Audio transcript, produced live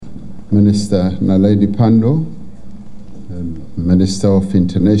Minister Naledi Pandor, Minister of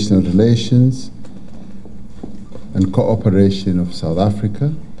International Relations and Cooperation of South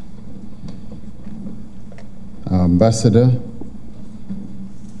Africa, our Ambassador,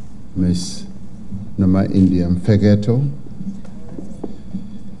 Ms. Nama India Mfegeto,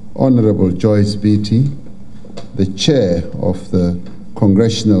 Honorable Joyce Beattie, the Chair of the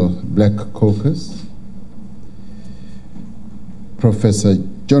Congressional Black Caucus, Professor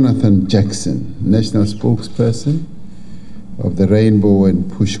Jonathan Jackson, National Spokesperson of the Rainbow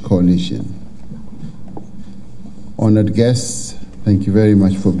and Push Coalition. Honored guests, thank you very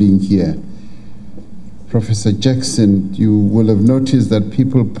much for being here. Professor Jackson, you will have noticed that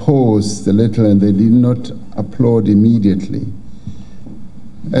people paused a little and they did not applaud immediately.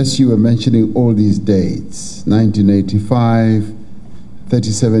 As you were mentioning all these dates, 1985,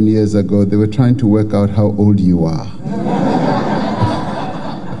 37 years ago, they were trying to work out how old you are.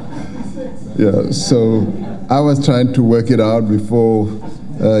 Yeah, so I was trying to work it out before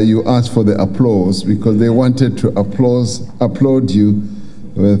you asked for the applause, because they wanted to applaud you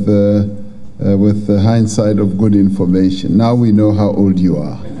with the hindsight of good information. Now we know how old you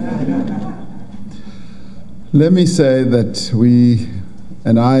are. Let me say that we,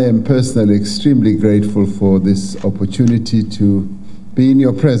 and I am personally extremely grateful for this opportunity to be in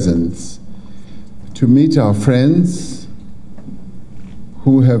your presence, to meet our friends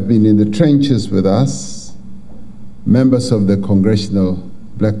who have been in the trenches with us, members of the Congressional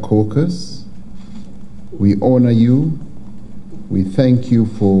Black Caucus. We honor you. We thank you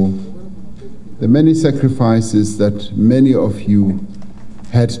for the many sacrifices that many of you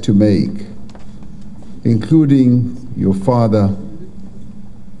had to make, including your father,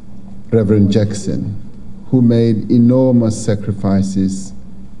 Reverend Jackson, who made enormous sacrifices,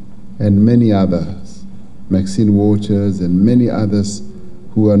 and many others, Maxine Waters and many others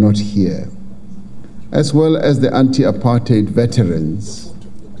who are not here, as well as the anti-apartheid veterans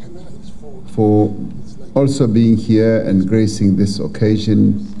for also being here and gracing this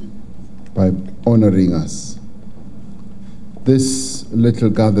occasion by honoring us. This little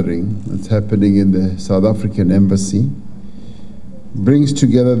gathering that's happening in the South African Embassy brings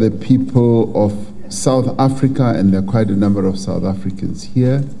together the people of South Africa, and there are quite a number of South Africans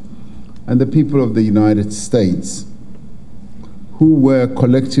here, and the people of the United States, who were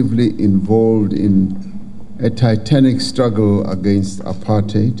collectively involved in a titanic struggle against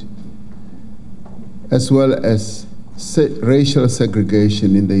apartheid, as well as racial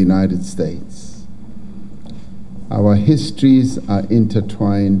segregation in the United States. Our histories are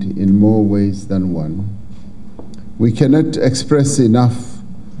intertwined in more ways than one. We cannot express enough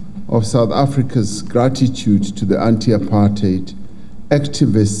of South Africa's gratitude to the anti-apartheid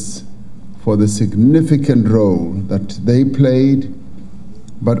activists for the significant role that they played,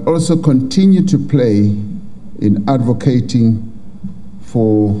 but also continue to play in advocating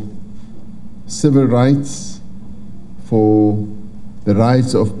for civil rights, for the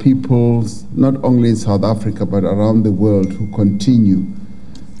rights of peoples, not only in South Africa, but around the world, who continue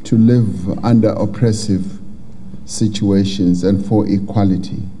to live under oppressive situations, and for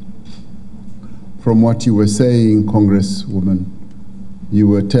equality. From what you were saying, Congresswoman, you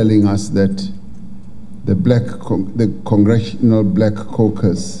were telling us that the Congressional Black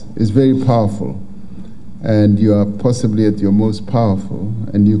Caucus is very powerful, and you are possibly at your most powerful,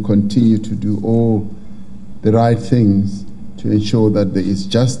 and you continue to do all the right things to ensure that there is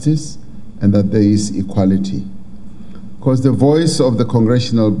justice and that there is equality. Because the voice of the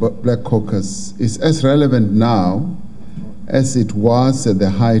Congressional Black Caucus is as relevant now as it was at the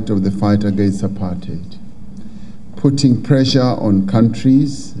height of the fight against apartheid, putting pressure on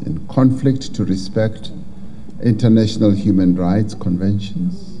countries in conflict to respect international human rights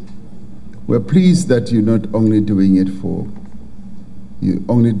conventions. We're pleased that you're not only doing it you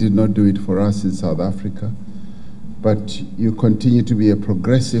only did not do it for us in South Africa, but you continue to be a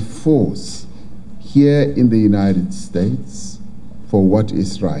progressive force here in the United States for what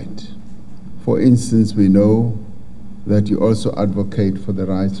is right. For instance, we know that you also advocate for the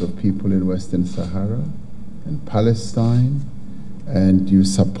rights of people in Western Sahara and Palestine, and you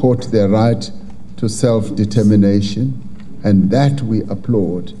support their right to self-determination, and that we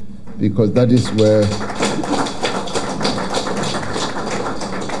applaud, because that is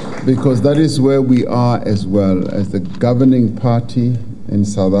where we are as well as the governing party in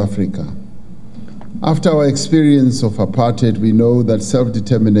South Africa. After our experience of apartheid, we know that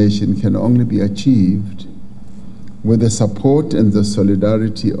self-determination can only be achieved with the support and the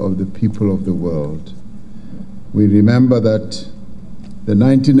solidarity of the people of the world. We remember that the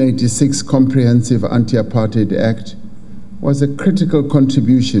 1986 Comprehensive Anti-Apartheid Act was a critical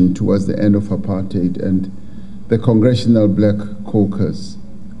contribution towards the end of apartheid, and the Congressional Black Caucus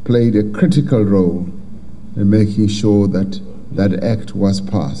played a critical role in making sure that that act was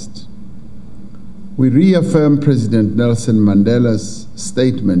passed. We reaffirm President Nelson Mandela's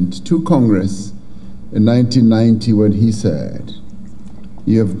statement to Congress in 1990 when he said,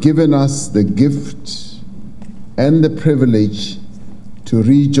 "You have given us the gift and the privilege to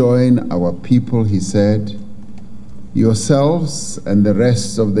rejoin our people," he said, "yourselves and the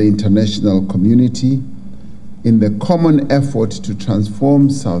rest of the international community in the common effort to transform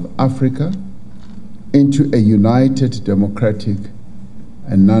South Africa into a united, democratic,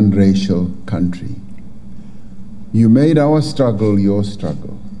 and non-racial country. You made our struggle your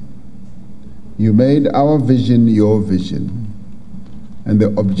struggle. You made our vision your vision. And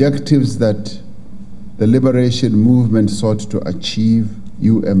the objectives that the liberation movement sought to achieve,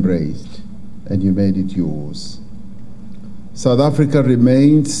 you embraced, and you made it yours. South Africa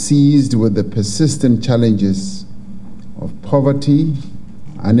remains seized with the persistent challenges of poverty,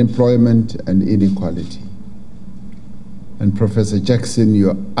 unemployment, and inequality. And Professor Jackson,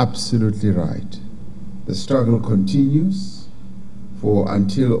 you're absolutely right. The struggle continues, for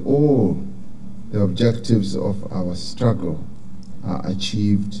until all the objectives of our struggle are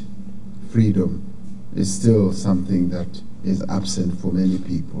achieved, freedom is still something that is absent for many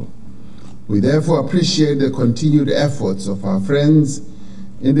people. We therefore appreciate the continued efforts of our friends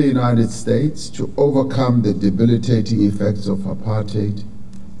in the United States to overcome the debilitating effects of apartheid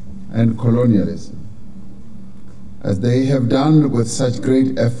and colonialism, as they have done with such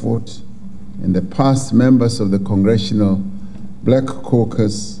great effort in the past. Members of the Congressional Black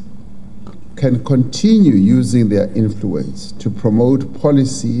Caucus can continue using their influence to promote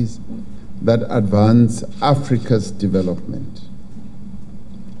policies that advance Africa's development.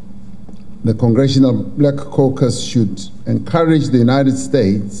 The Congressional Black Caucus should encourage the United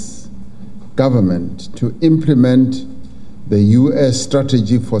States government to implement the U.S.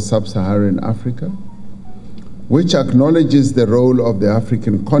 strategy for sub-Saharan Africa, which acknowledges the role of the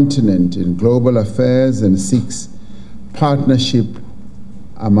African continent in global affairs and seeks partnership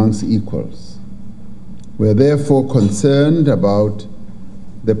amongst equals. We are therefore concerned about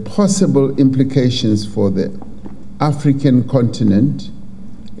the possible implications for the African continent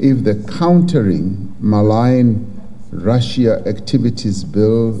if the Countering Malign Russia Activities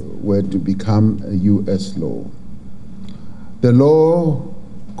Bill were to become a U.S. law. The law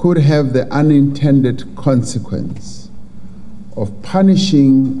could have the unintended consequence of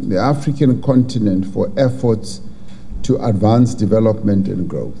punishing the African continent for efforts to advance development and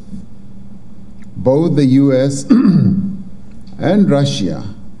growth. Both the U.S. and Russia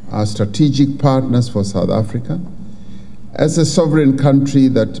are strategic partners for South Africa. As a sovereign country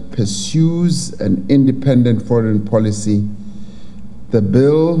that pursues an independent foreign policy, the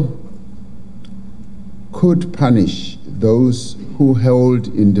bill could punish those who hold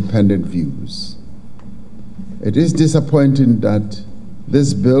independent views. It is disappointing that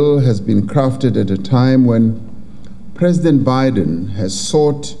this bill has been crafted at a time when President Biden has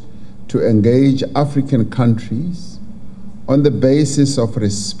sought to engage African countries on the basis of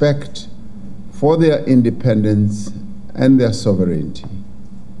respect for their independence and their sovereignty.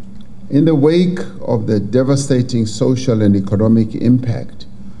 In the wake of the devastating social and economic impact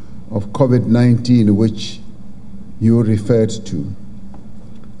of COVID-19, which you referred to,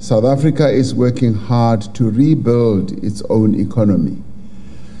 South Africa is working hard to rebuild its own economy.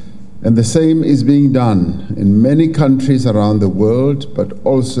 And the same is being done in many countries around the world, but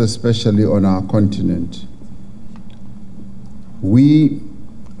also especially on our continent. We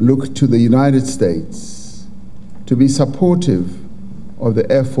look to the United States to be supportive of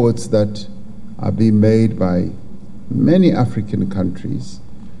the efforts that are being made by many African countries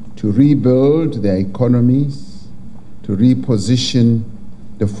to rebuild their economies, to reposition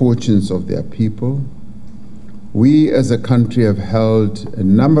the fortunes of their people. We as a country have held a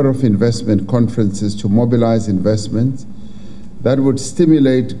number of investment conferences to mobilize investments that would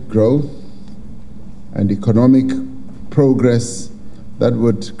stimulate growth and economic progress, that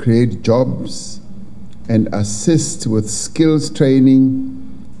would create jobs and assist with skills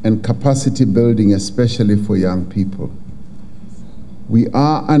training and capacity building, especially for young people. We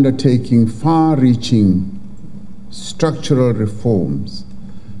are undertaking far-reaching structural reforms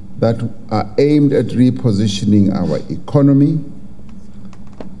that are aimed at repositioning our economy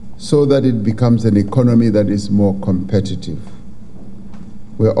so that it becomes an economy that is more competitive.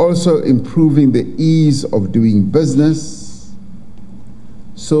 We're also improving the ease of doing business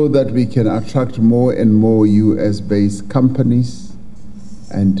so that we can attract more and more US-based companies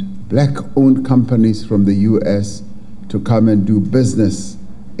and black-owned companies from the US to come and do business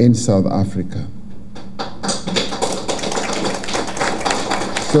in South Africa.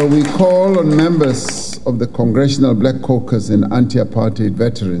 So we call on members of the Congressional Black Caucus and Anti-Apartheid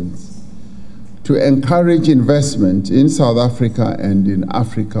veterans to encourage investment in South Africa and in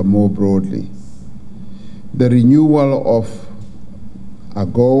Africa more broadly. The renewal of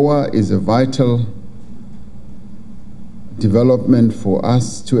AGOA is a vital development for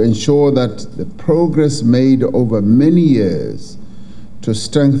us to ensure that the progress made over many years to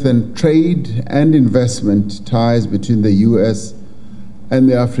strengthen trade and investment ties between the US and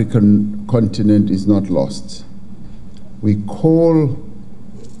the African continent is not lost. We call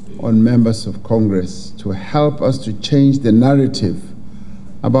on members of Congress to help us to change the narrative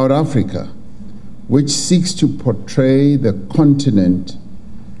about Africa, which seeks to portray the continent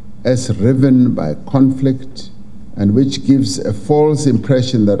as riven by conflict and which gives a false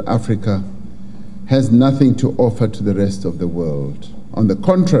impression that Africa has nothing to offer to the rest of the world. On the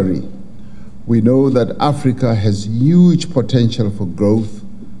contrary, we know that Africa has huge potential for growth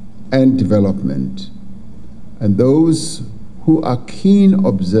and development. And those who are keen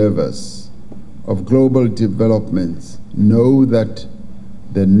observers of global developments know that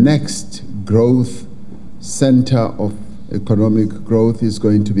the next growth center of economic growth is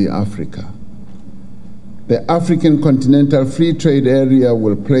going to be Africa. The African Continental Free Trade Area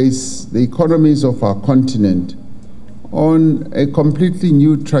will place the economies of our continent on a completely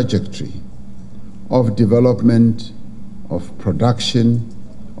new trajectory of development, of production,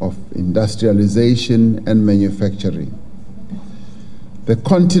 of industrialization and manufacturing. The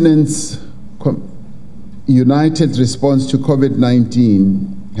continent's united response to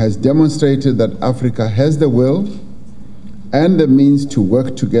COVID-19 has demonstrated that Africa has the will and the means to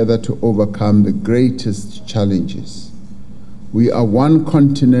work together to overcome the greatest challenges. We are one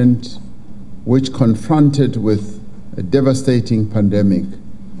continent which, confronted with a devastating pandemic,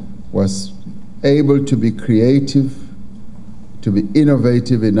 was able to be creative, to be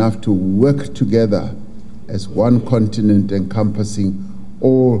innovative enough to work together as one continent encompassing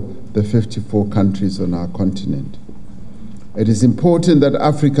all the 54 countries on our continent. It is important that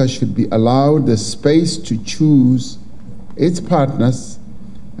Africa should be allowed the space to choose its partners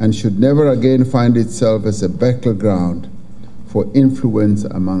and should never again find itself as a battleground for influence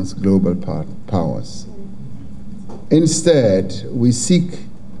amongst global powers. Instead, we seek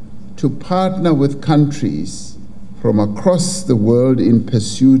to partner with countries from across the world in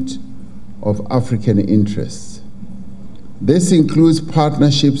pursuit of African interests. This includes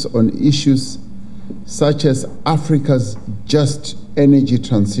partnerships on issues such as Africa's just energy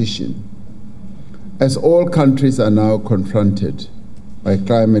transition, as all countries are now confronted by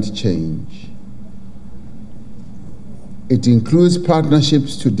climate change. It includes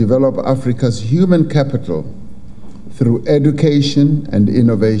partnerships to develop Africa's human capital through education and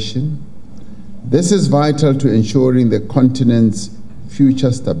innovation. This is vital to ensuring the continent's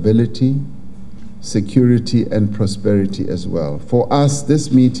future stability, security, and prosperity as well. For us,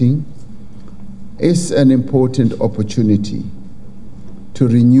 this meeting is an important opportunity to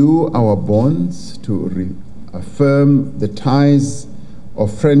renew our bonds, to reaffirm the ties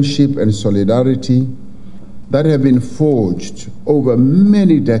of friendship and solidarity that have been forged over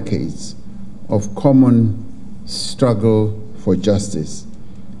many decades of common struggle for justice.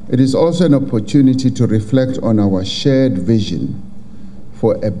 It is also an opportunity to reflect on our shared vision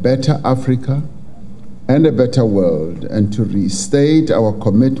for a better Africa and a better world, and to restate our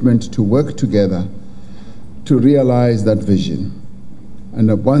commitment to work together to realize that vision.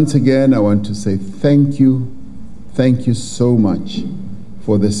 And once again, I want to say thank you so much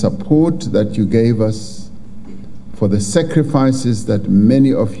for the support that you gave us, for the sacrifices that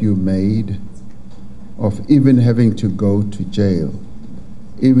many of you made, of even having to go to jail,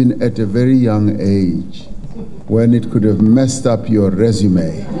 even at a very young age, when it could have messed up your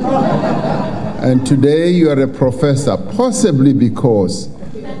resume. And today you are a professor, possibly because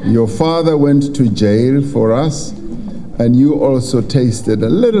your father went to jail for us, and you also tasted a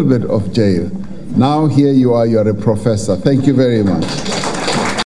little bit of jail. Now here you are a professor. Thank you very much.